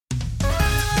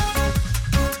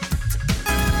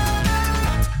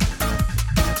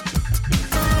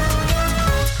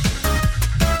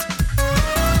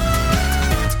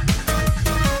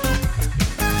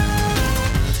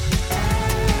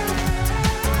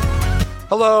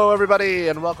Hello, everybody,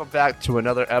 and welcome back to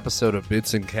another episode of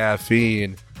Bits and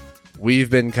Caffeine. We've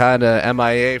been kind of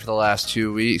MIA for the last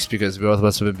 2 weeks because both of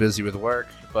us have been busy with work,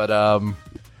 but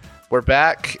we're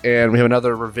back, and we have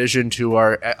another revision to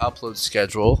our upload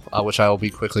schedule, which I will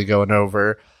be quickly going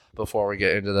over before we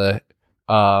get into the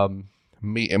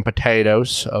meat and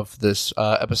potatoes of this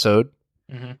episode.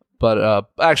 Mm-hmm. But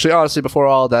actually, honestly, before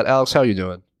all that, Alex, how are you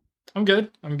doing? I'm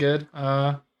good.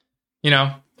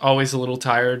 Always a little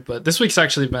tired, but this week's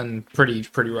actually been pretty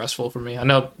restful for me. I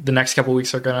know the next couple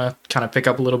weeks are gonna kind of pick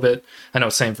up a little bit. I know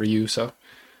same for you, so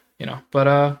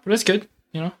but it's good.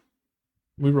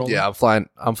 We roll. Yeah, I'm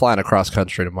flying across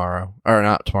country tomorrow, or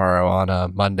not tomorrow,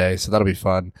 on Monday, so that'll be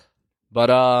fun.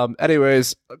 But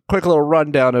anyways, a quick little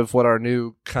rundown of what our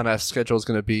new kind of schedule is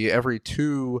going to be. Every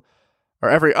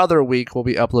other week, we'll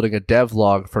be uploading a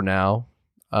devlog for now.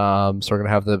 So we're going to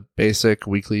have the basic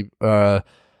weekly,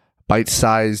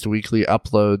 bite-sized weekly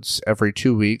uploads every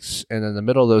 2 weeks. And in the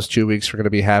middle of those 2 weeks, we're going to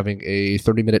be having a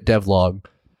 30-minute devlog,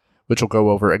 which will go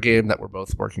over a game that we're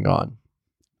both working on.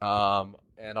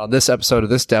 And on this episode of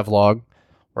this devlog,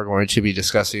 we're going to be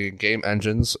discussing game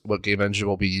engines, what game engine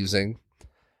we'll be using,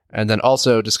 and then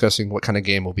also discussing what kind of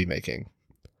game we'll be making.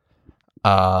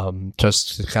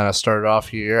 Just to kind of start it off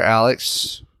here,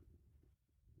 Alex,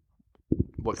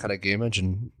 what kind of game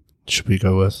engine should we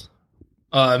go with?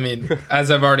 As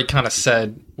I've already kind of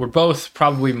said, we're both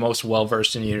probably most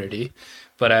well-versed in Unity,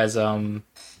 but as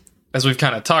we've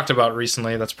kind of talked about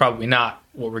recently, that's probably not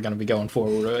what we're going to be going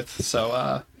forward with. So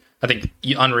I think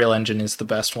Unreal Engine is the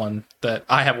best one that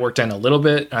I have worked in a little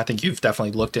bit, and I think you've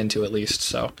definitely looked into at least.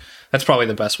 So that's probably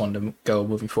the best one to go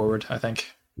moving forward, I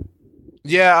think.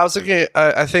 Yeah, I was thinking,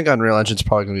 I think Unreal Engine is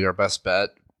probably going to be our best bet.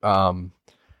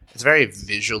 It's a very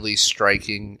visually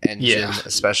striking engine,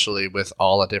 especially with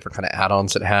all the different kind of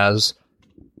add-ons it has.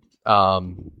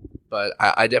 But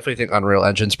I definitely think Unreal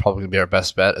Engine is probably going to be our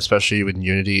best bet, especially when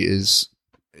Unity is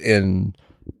in,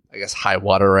 I guess, high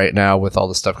water right now with all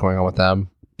the stuff going on with them.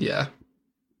 Yeah.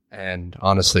 And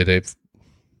honestly, they've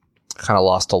kind of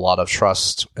lost a lot of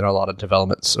trust in a lot of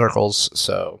development circles.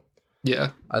 So yeah,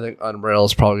 I think Unreal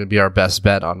is probably going to be our best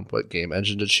bet on what game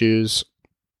engine to choose.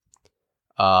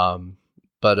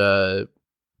 But I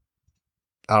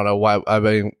don't know why. I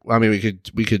mean, we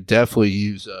could definitely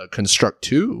use Construct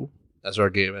 2 as our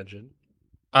game engine.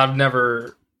 I've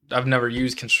never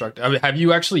used Construct. Have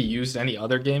you actually used any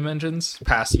other game engines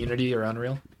past Unity or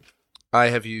Unreal? I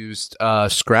have used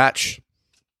Scratch.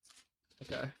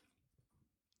 Okay.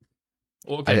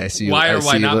 Okay. I see you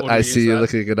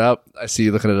looking it up. I see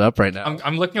you looking it up right now.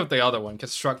 I'm looking up the other one,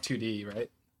 Construct 2D,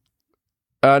 right?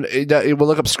 We'll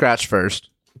look up Scratch first.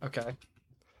 Okay.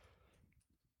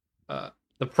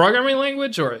 The programming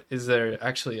language, or is there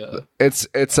actually a? It's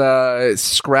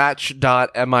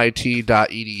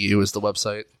scratch.mit.edu is the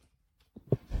website.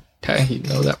 Okay, you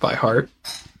know that by heart.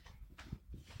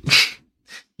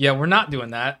 Yeah, we're not doing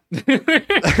that.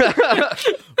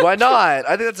 Why not?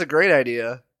 I think that's a great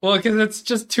idea. Well, because it's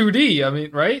just 2D. I mean,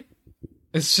 right?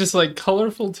 It's just like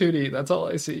colorful 2D. That's all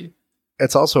I see.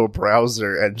 It's also a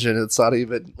browser engine. It's not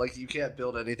even like you can't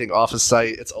build anything off a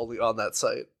site. It's only on that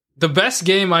site. The best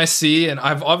game I see, and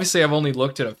I've only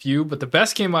looked at a few, but the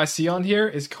best game I see on here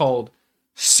is called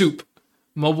Soup,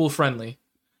 mobile friendly.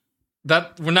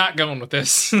 That we're not going with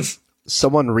this.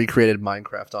 Someone recreated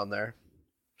Minecraft on there.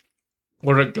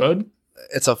 Was it good?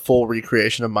 It's a full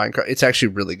recreation of Minecraft. It's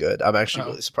actually really good. I'm actually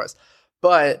really surprised.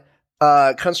 But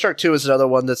Construct 2 is another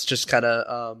one that's just kind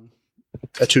of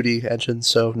a 2D engine,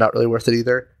 so not really worth it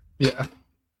either. Yeah.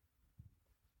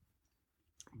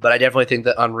 But I definitely think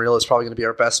that Unreal is probably going to be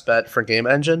our best bet for game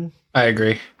engine. I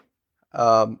agree.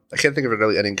 I can't think of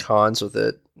really any cons with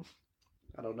it.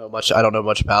 I don't know much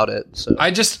about it. So I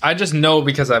just know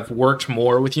because I've worked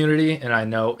more with Unity, and I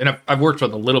know, and I've worked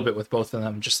with a little bit with both of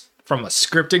them. Just from a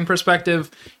scripting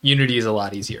perspective, Unity is a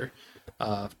lot easier.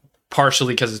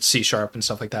 Partially because it's C# and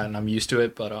stuff like that, and I'm used to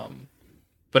it. But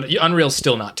Unreal's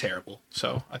still not terrible.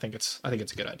 So I think it's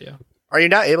a good idea. Are you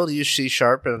not able to use C#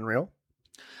 in Unreal?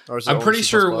 I'm pretty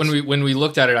sure when we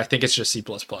looked at it, I think it's just C++.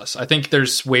 I think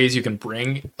there's ways you can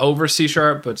bring over C#,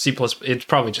 but C++, it's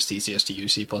probably just easiest to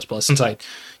use C++ since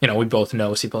we both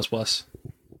know C++.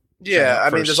 Yeah,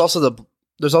 so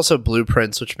there's also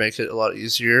blueprints, which make it a lot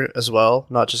easier as well.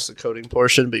 Not just the coding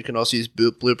portion, but you can also use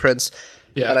blueprints.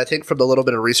 Yeah, and I think from the little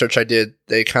bit of research I did,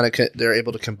 they're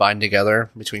able to combine together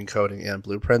between coding and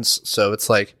blueprints. So it's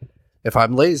like if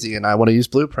I'm lazy and I want to use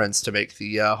blueprints to make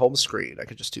the home screen, I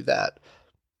could just do that.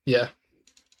 Yeah.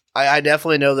 I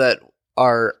definitely know that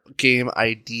our game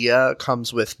idea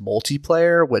comes with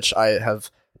multiplayer, which I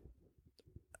have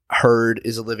heard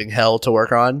is a living hell to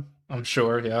work on. I'm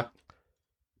sure, yeah.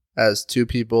 as two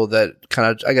people that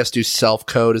kind of, I guess, do self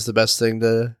code is the best thing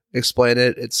to explain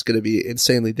it. It's going to be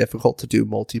insanely difficult to do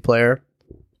multiplayer.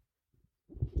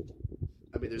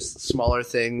 I mean, there's smaller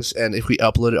things, and if we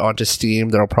upload it onto Steam,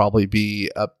 it'll probably be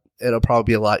a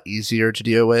lot easier to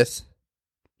deal with.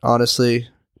 Honestly,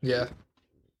 Yeah.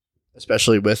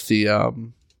 especially with the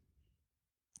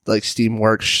like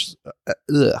Steamworks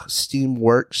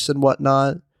and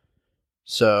whatnot.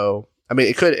 So, I mean,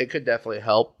 it could definitely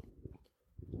help.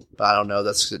 But I don't know.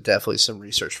 That's definitely some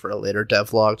research for a later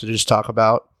devlog to just talk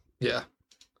about. Yeah.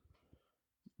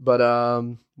 But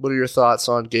what are your thoughts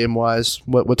on game wise?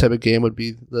 What type of game would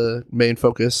be the main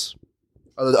focus,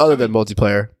 other than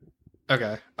multiplayer?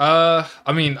 Okay. I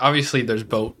mean, obviously there's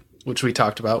Boat, which we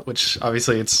talked about, which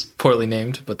obviously it's poorly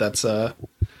named, but that's all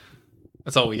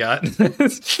we got.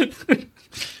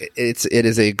 It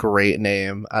is a great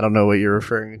name. I don't know what you're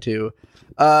referring to.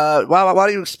 Why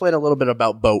don't you explain a little bit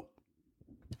about Boat?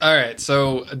 All right.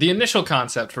 So the initial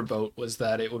concept for Boat was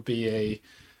that it would be a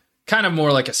kind of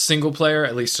more like a single player,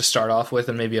 at least to start off with,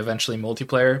 and maybe eventually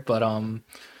multiplayer. But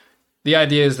the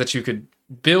idea is that you could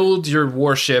build your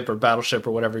warship or battleship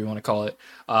or whatever you want to call it,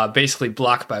 basically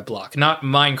block by block. Not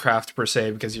Minecraft per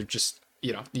se, because you're just,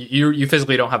 you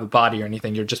physically don't have a body or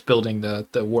anything. You're just building the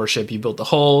warship. You build the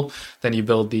hull, then you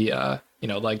build the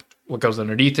like what goes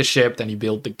underneath the ship, then you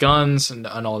build the guns and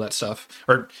all that stuff.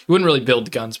 Or you wouldn't really build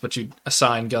the guns, but you'd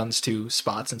assign guns to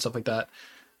spots and stuff like that.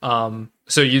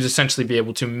 So you'd essentially be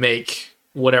able to make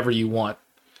whatever you want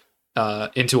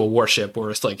into a warship, or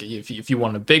it's like if you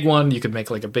want a big one, you could make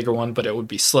like a bigger one, but it would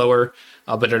be slower,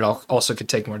 but it also could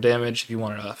take more damage. If you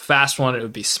wanted a fast one, it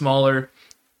would be smaller,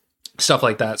 stuff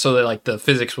like that. So that like the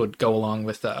physics would go along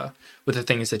with the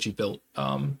things that you built.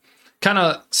 Kind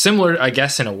of similar, I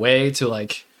guess, in a way to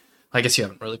like, I guess you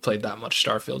haven't really played that much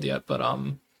Starfield yet, but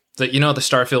the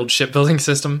Starfield shipbuilding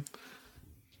system.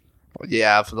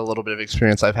 Yeah, for the little bit of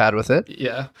experience I've had with it.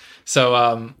 Yeah.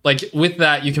 So, like with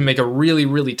that, you can make a really,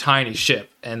 really tiny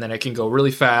ship, and then it can go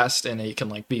really fast, and it can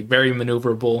like be very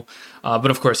maneuverable. But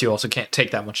of course, you also can't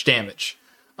take that much damage.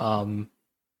 So,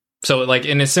 like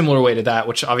in a similar way to that,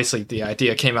 which obviously the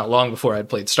idea came out long before I'd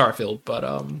played Starfield, but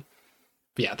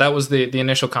yeah, that was the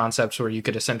initial concepts where you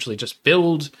could essentially just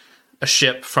build a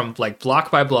ship from like block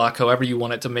by block, however you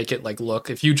want it to make it like look.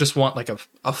 If you just want like a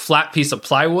flat piece of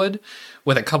plywood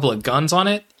with a couple of guns on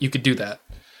it, you could do that.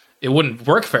 It wouldn't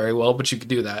work very well, but you could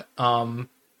do that.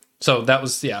 So that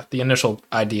was the initial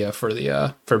idea for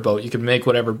the for Boat. You could make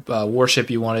whatever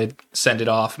warship you wanted, send it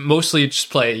off. Mostly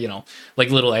just play like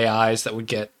little AIs that would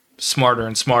get smarter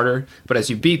and smarter. But as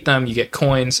you beat them, you get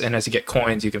coins, and as you get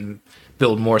coins, you can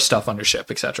build more stuff on your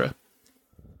ship, etc.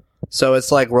 So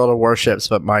it's like World of Warships,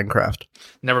 but Minecraft.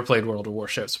 Never played World of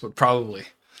Warships, but probably.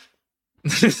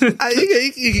 You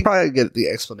can probably get the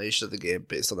explanation of the game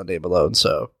based on the name alone.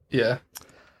 So yeah,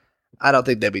 I don't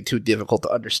think that'd be too difficult to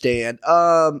understand.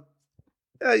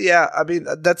 Yeah, I mean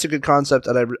that's a good concept,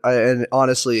 and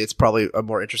honestly, it's probably a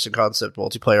more interesting concept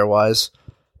multiplayer wise,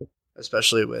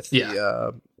 especially with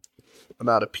the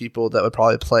amount of people that would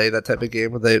probably play that type of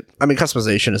game.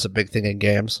 Customization is a big thing in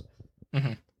games.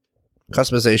 Mm-hmm.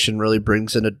 Customization really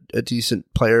brings in a decent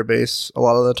player base a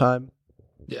lot of the time.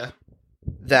 Yeah.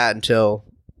 That until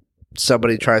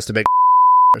somebody tries to make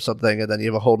or something, and then you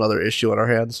have a whole nother issue on our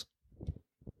hands.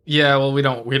 Yeah, well, we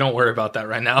don't worry about that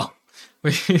right now.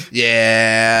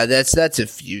 Yeah, that's a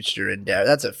future endeavor.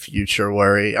 That's a future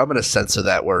worry. I'm gonna censor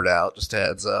that word out. Just a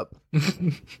heads up.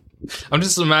 I'm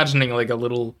just imagining like a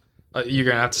little. You're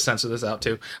gonna have to censor this out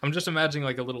too. I'm just imagining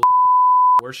like a little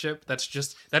warship that's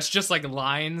just like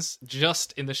lines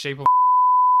just in the shape of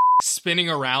spinning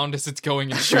around as it's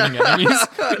going and shooting enemies.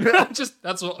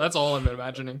 That's all I'm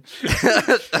imagining.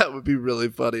 That would be really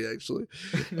funny, actually.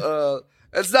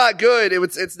 It's not good.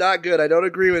 It's not good. I don't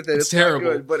agree with it. It's terrible,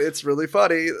 not good, but it's really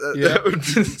funny. That would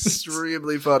be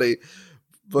extremely funny,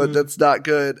 but that's not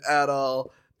good at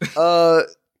all.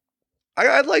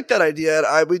 I like that idea.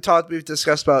 We've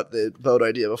discussed about the Boat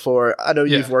idea before. I know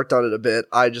you've worked on it a bit.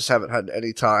 I just haven't had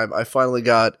any time. I finally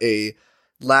got a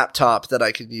laptop that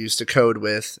I can use to code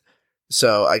with,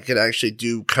 so I can actually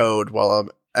do code while I'm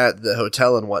at the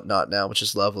hotel and whatnot now, which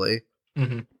is lovely.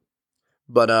 Mm-hmm.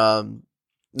 But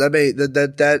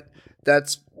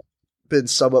that's been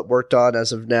somewhat worked on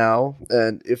as of now,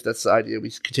 and if that's the idea we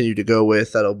continue to go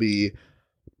with, that'll be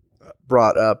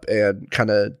brought up and kind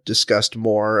of discussed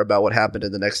more about what happened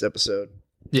in the next episode.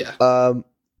 Yeah.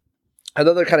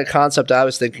 Another kind of concept I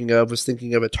was thinking of a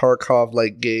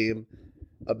Tarkov-like game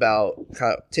about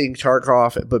kind of taking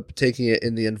Tarkov, but taking it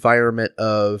in the environment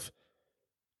of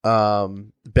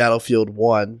Battlefield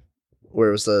 1, where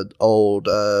it was the old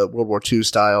World War II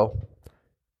style.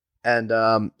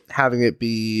 and having it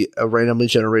be a randomly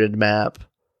generated map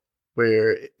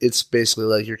where it's basically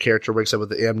like your character wakes up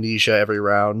with amnesia every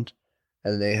round,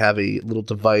 and they have a little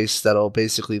device that'll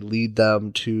basically lead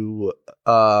them to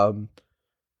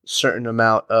certain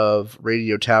amount of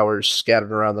radio towers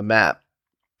scattered around the map.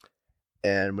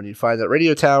 And when you find that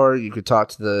radio tower, you can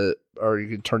you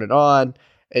can turn it on,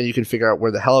 and you can figure out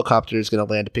where the helicopter is going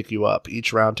to land to pick you up.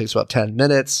 Each round takes about 10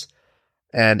 minutes,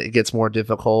 and it gets more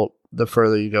difficult the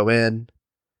further you go in.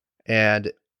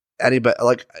 And anybody,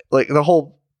 like the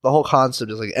whole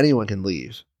concept is like anyone can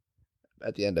leave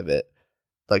at the end of it.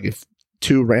 Like if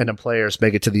two random players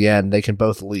make it to the end, they can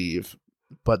both leave.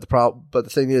 But the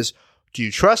thing is, do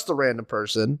you trust the random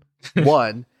person?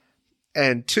 One,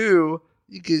 and two,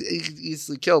 you can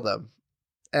easily kill them.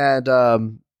 And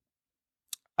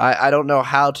I don't know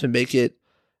how to make it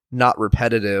not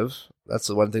repetitive. That's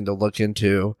the one thing to look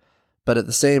into. But at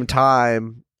the same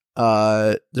time,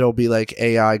 there'll be like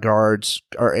AI guards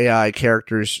or AI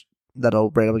characters that'll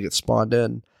randomly get spawned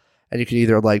in, and you can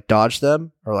either like dodge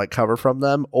them or like cover from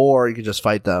them, or you can just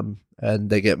fight them, and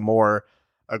they get more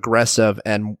aggressive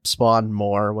and spawn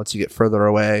more once you get further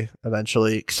away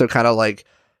eventually. So kind of like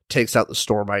takes out the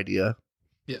storm idea.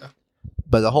 Yeah.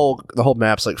 But the whole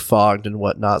map's like fogged and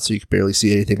whatnot, so you can barely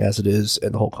see anything as it is,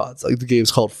 and the whole concept, like the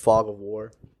game's called Fog of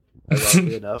War,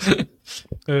 ironically enough.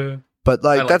 But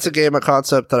like that's a game, a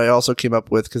concept that I also came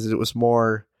up with because it was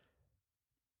more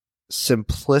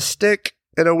simplistic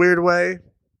in a weird way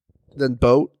than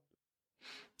Boat.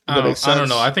 I don't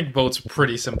know. I think Boat's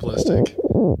pretty simplistic.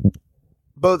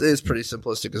 Boat is pretty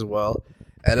simplistic as well,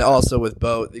 and also with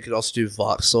Boat, you could also do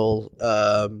voxel.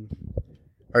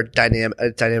 Or dynamic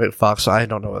voxel. I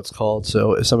don't know what it's called.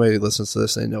 So if somebody listens to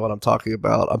this and they know what I'm talking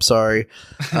about, I'm sorry.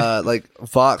 Like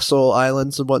voxel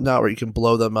islands and whatnot, where you can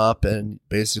blow them up and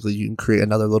basically you can create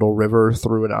another little river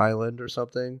through an island or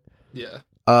something. Yeah.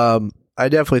 I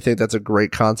definitely think that's a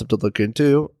great concept to look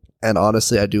into. And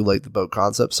honestly, I do like the Boat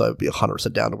concept, so I'd be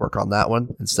 100% down to work on that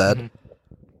one instead.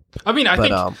 Mm-hmm. I mean, I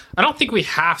don't think we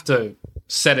have to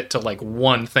set it to like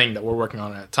one thing that we're working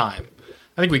on at a time.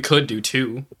 I think we could do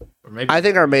two. Or maybe I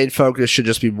think our main focus should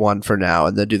just be one for now,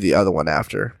 and then do the other one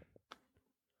after.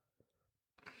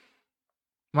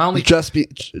 Just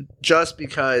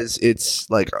because it's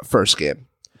like our first game,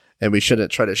 and we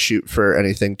shouldn't try to shoot for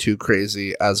anything too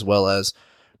crazy, as well as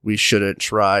we shouldn't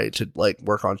try to like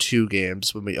work on two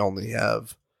games when we only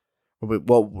have.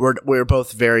 We're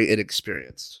both very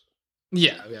inexperienced.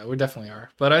 Yeah, we definitely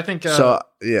are. But I think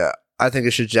I think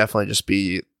it should definitely just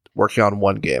be working on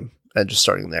one game and just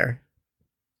starting there.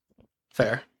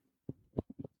 Fair.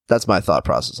 That's my thought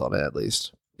process on it, at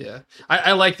least. Yeah,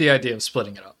 I like the idea of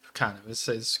splitting it up. Kind of,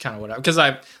 it's kind of what because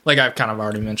I've kind of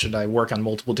already mentioned, I work on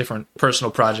multiple different personal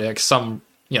projects. Some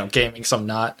gaming, some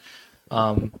not.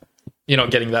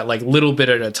 Getting that like little bit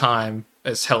at a time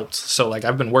has helped. So like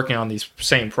I've been working on these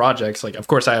same projects. Like of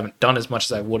course I haven't done as much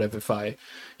as I would have if I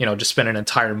just spent an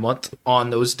entire month on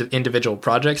those individual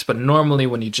projects. But normally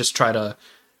when you just try to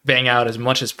bang out as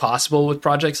much as possible with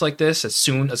projects like this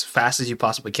as fast as you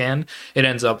possibly can, it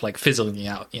ends up like fizzling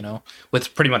out,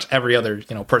 with pretty much every other,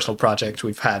 personal project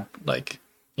we've had like,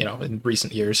 in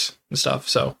recent years and stuff.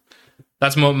 So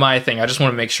that's my thing. I just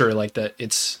want to make sure like that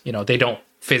it's, they don't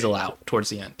fizzle out towards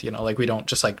the end, like we don't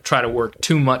just like try to work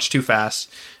too much too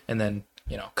fast and then,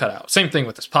 cut out. Same thing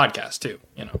with this podcast too,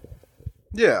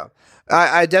 Yeah.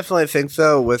 I definitely think,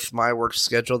 though, with my work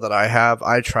schedule that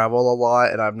I travel a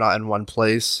lot and I'm not in one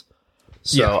place.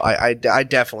 So yeah. I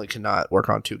definitely cannot work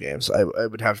on two games. I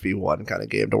would have to be one kind of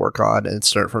game to work on and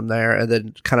start from there and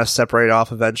then kind of separate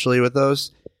off eventually with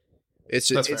those. It's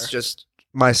just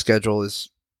my schedule is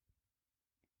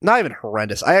not even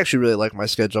horrendous. I actually really like my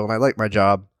schedule and I like my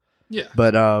job. Yeah.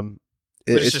 But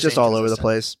it's just all over the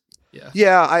place. Yeah.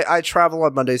 Yeah, I travel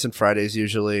on Mondays and Fridays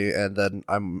usually, and then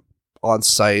I'm on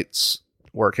sites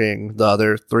working the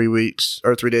other 3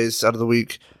 days out of the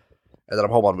week, and then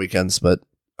I'm home on weekends. But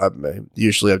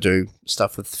usually I'm doing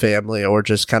stuff with family or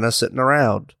just kind of sitting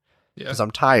around because I'm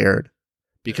tired.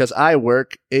 Because I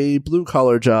work a blue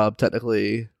collar job,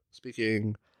 technically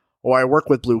speaking, or I work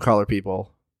with blue collar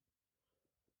people.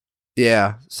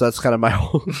 Yeah, so that's kind of my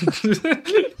whole.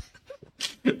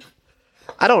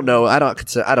 I don't know. I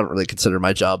don't really consider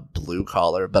my job blue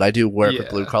collar, but I do work with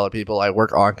blue collar people. I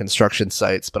work on construction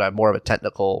sites, but I'm more of a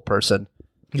technical person.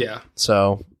 Yeah.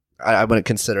 So I wouldn't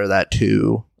consider that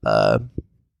too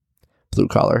blue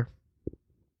collar.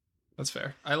 That's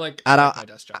fair. I like my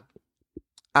desk job.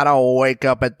 I don't wake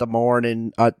up at the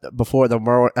morning before the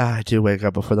morning. I do wake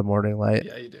up before the morning light.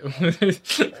 Yeah, you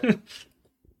do.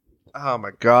 Oh my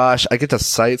gosh! I get to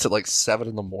sites at like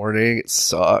 7 a.m. It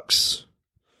sucks.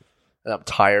 and I'm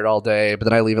tired all day, but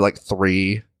then I leave at like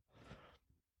 3.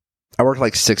 I work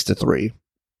like 6 to 3.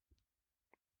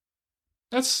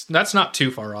 That's not too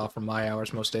far off from my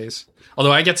hours most days.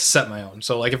 Although I get to set my own.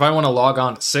 So like if I want to log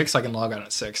on at 6, I can log on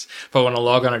at 6. If I want to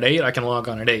log on at 8, I can log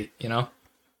on at 8, you know?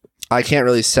 I can't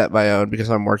really set my own because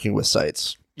I'm working with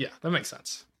sites. Yeah, that makes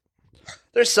sense.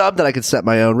 There's some that I can set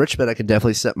my own. Richmond, I can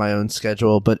definitely set my own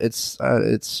schedule, but it's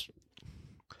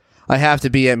I have to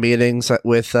be at meetings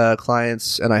with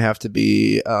clients, and I have to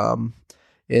be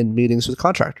in meetings with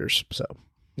contractors. So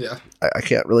yeah, I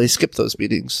can't really skip those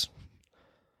meetings,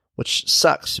 which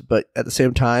sucks. But at the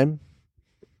same time,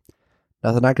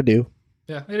 nothing I can do.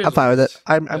 Yeah, it is. I'm fine with it.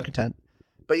 I'm content.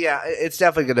 But yeah, it's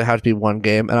definitely going to have to be one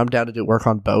game, and I'm down to do work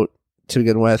on boat to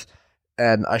begin with.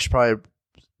 And I should probably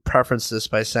preference this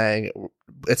by saying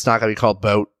it's not going to be called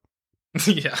boat.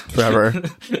 Yeah, forever.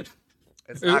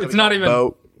 It's not even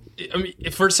boat. I mean,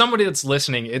 for somebody that's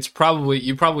listening, you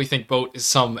probably think boat is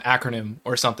some acronym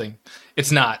or something.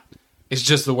 It's not. It's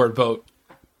just the word boat.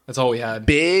 That's all we had.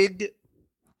 Big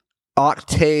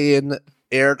octane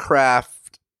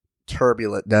aircraft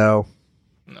turbulent. No.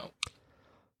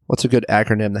 What's a good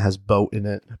acronym that has boat in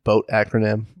it? Boat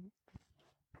acronym.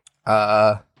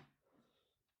 I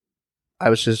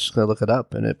was just going to look it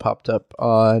up, and it popped up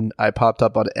on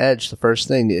Edge. The first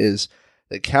thing is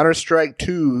the Counter-Strike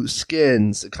 2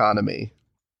 skins economy.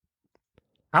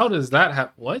 How does that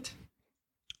happen? What?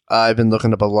 I've been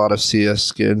looking up a lot of CS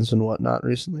skins and whatnot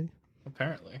recently.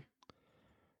 Apparently.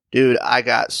 Dude, I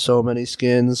got so many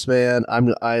skins, man.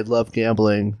 I love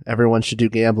gambling. Everyone should do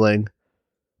gambling.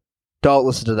 Don't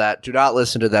listen to that. Do not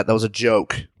listen to that. That was a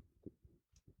joke.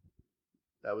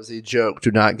 That was a joke. Do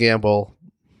not gamble.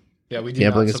 Yeah, we do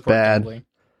gambling not is bad. Gambling.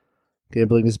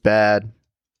 Gambling is bad.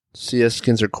 CS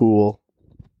skins are cool.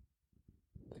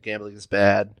 Gambling is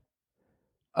bad.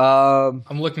 I'm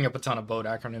looking up a ton of boat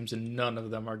acronyms and none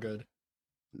of them are good.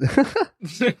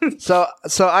 So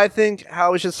I think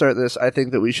how we should start this, I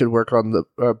think that we should work on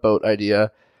the boat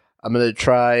idea. I'm going to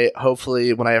try,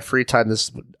 hopefully, when I have free time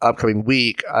this upcoming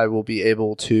week, I will be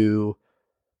able to,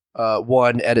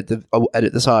 one, edit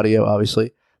this audio,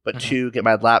 obviously, but two, get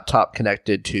my laptop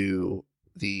connected to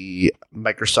the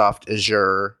Microsoft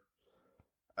Azure,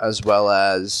 as well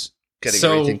as getting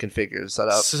everything configured, set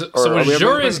up. So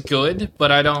Azure is good,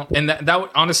 but I don't, and that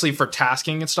honestly, for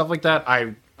tasking and stuff like that,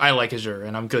 I like Azure,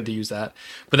 and I'm good to use that.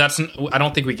 But I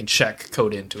don't think we can check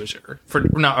code into Azure.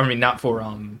 Not for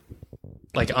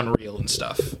like Unreal and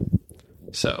stuff.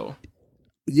 So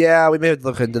yeah, we may have to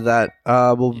look into that.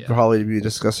 We'll probably be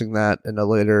discussing that in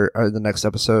the next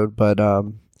episode. But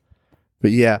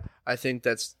yeah, I think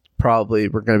that's probably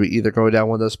we're going to be either going down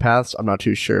one of those paths. I'm not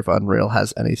too sure if Unreal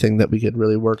has anything that we could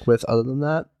really work with other than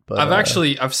that. But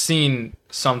I've seen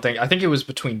something. I think it was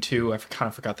between two. I kind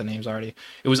of forgot the names already.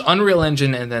 It was Unreal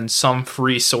Engine and then some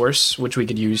free source which we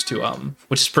could use to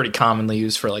which is pretty commonly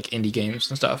used for like indie games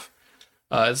and stuff.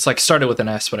 It's like started with an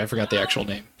S, but I forgot the actual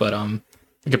name. But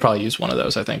we could probably use one of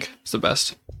those. I think it's the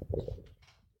best.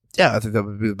 Yeah, I think that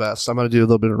would be the best. I'm going to do a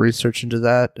little bit of research into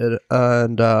that,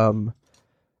 and I'm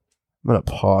going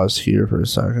to pause here for a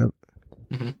second.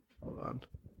 Mm-hmm. Hold on.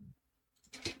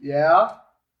 Yeah?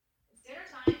 It's dinner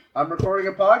time. I'm recording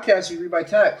a podcast. You read my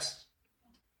text.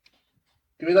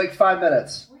 Give me like 5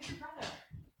 minutes. Where's your brother?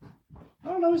 I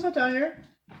don't know. He's not down here.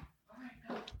 All right,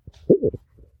 go.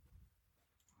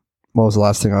 What was the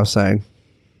last thing I was saying?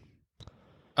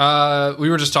 We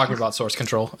were just talking about source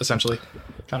control, essentially.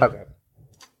 Kind of. Okay.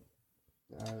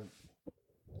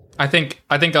 I think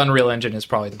Unreal Engine is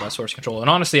probably the best source control, and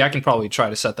honestly, I can probably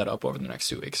try to set that up over the next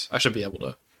 2 weeks. I should be able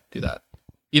to do that.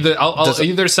 I'll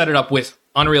either set it up with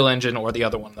Unreal Engine or the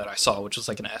other one that I saw, which was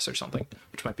like an S or something,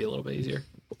 which might be a little bit easier.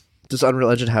 Does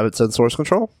Unreal Engine have its own source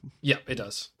control? Yeah, it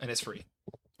does, and it's free.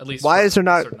 At least why for is there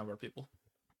not a certain number of people?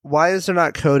 Why is there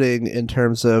not coding in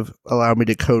terms of allow me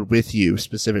to code with you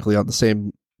specifically on the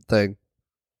same thing?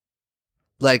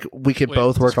 Like we could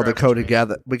both work on the code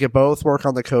together. We could both work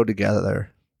on the code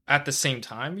together. At the same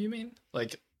time, you mean?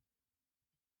 Like,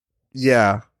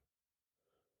 yeah.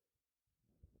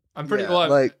 I'm pretty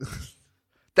like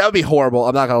that would be horrible.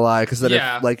 I'm not gonna lie, because then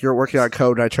if like you're working on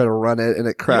code and I try to run it and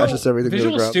it crashes everything.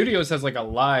 Visual Studios has like a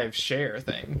live share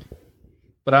thing,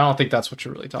 but I don't think that's what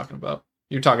you're really talking about.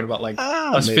 You're talking about like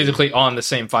us physically on the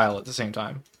same file at the same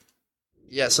time.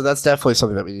 Yeah, so that's definitely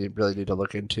something that we really need to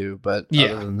look into. But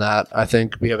other than that, I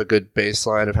think we have a good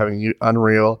baseline of having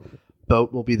Unreal.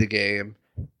 Boat will be the game,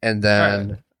 and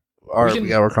then we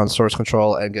gotta work on source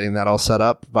control and getting that all set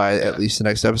up by at least the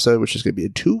next episode, which is going to be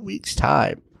in 2 weeks'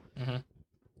 time. Mm-hmm.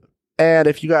 And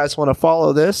if you guys want to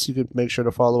follow this, you can make sure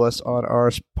to follow us on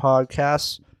our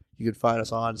podcasts. You can find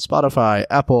us on Spotify,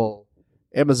 Apple,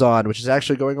 Amazon, which is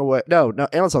actually going away. No,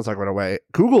 Amazon's not going away.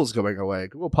 Google's going away.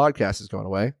 Google Podcast is going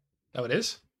away. Oh, it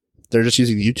is? They're just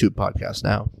using YouTube Podcast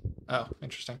now. Oh,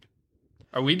 interesting.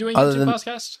 Are we doing Other YouTube than-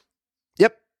 podcast?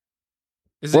 Yep.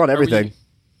 We're on everything.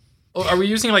 Are we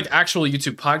using like actual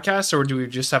YouTube podcasts, or do we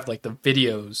just have like the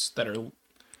videos that are?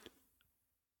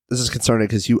 This is concerning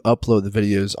because you upload the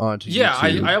videos onto Yeah,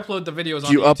 YouTube. I upload the videos.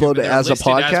 Do you on YouTube, upload and it they're as a listed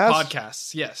podcast? As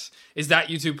podcasts, yes. Is that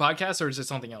YouTube podcast or is it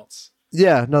something else?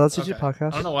 Yeah, no, that's Okay. YouTube Podcast. I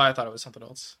don't know why I thought it was something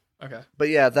else. Okay. But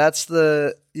yeah, we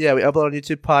upload on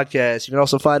YouTube Podcast. You can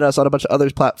also find us on a bunch of other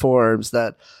platforms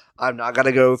that I'm not going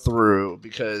to go through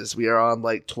because we are on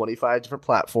like 25 different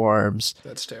platforms.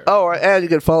 That's terrible. Oh, and you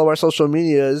can follow our social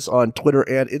medias on Twitter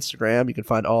and Instagram. You can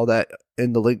find all that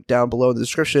in the link down below in the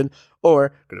description,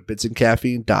 or go to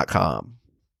BitsnCaffeine.com.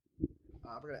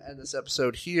 We're going to end this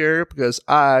episode here because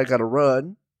I got to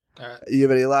run. All right. You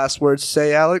have any last words to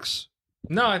say, Alex?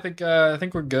 No, I think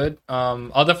we're good.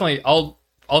 I'll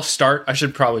start. I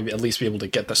should probably at least be able to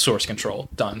get the source control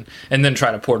done, and then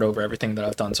try to port over everything that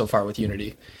I've done so far with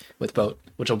Unity, with Boat,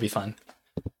 which will be fun.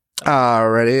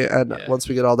 Alrighty, and Yeah. once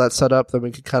we get all that set up, then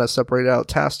we can kind of separate out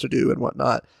tasks to do and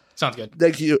whatnot. Sounds good.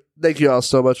 Thank you all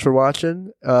so much for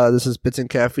watching. This is Bits and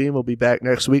Caffeine. We'll be back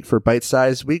next week for Bite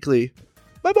Size Weekly.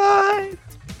 Bye bye.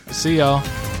 See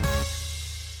y'all.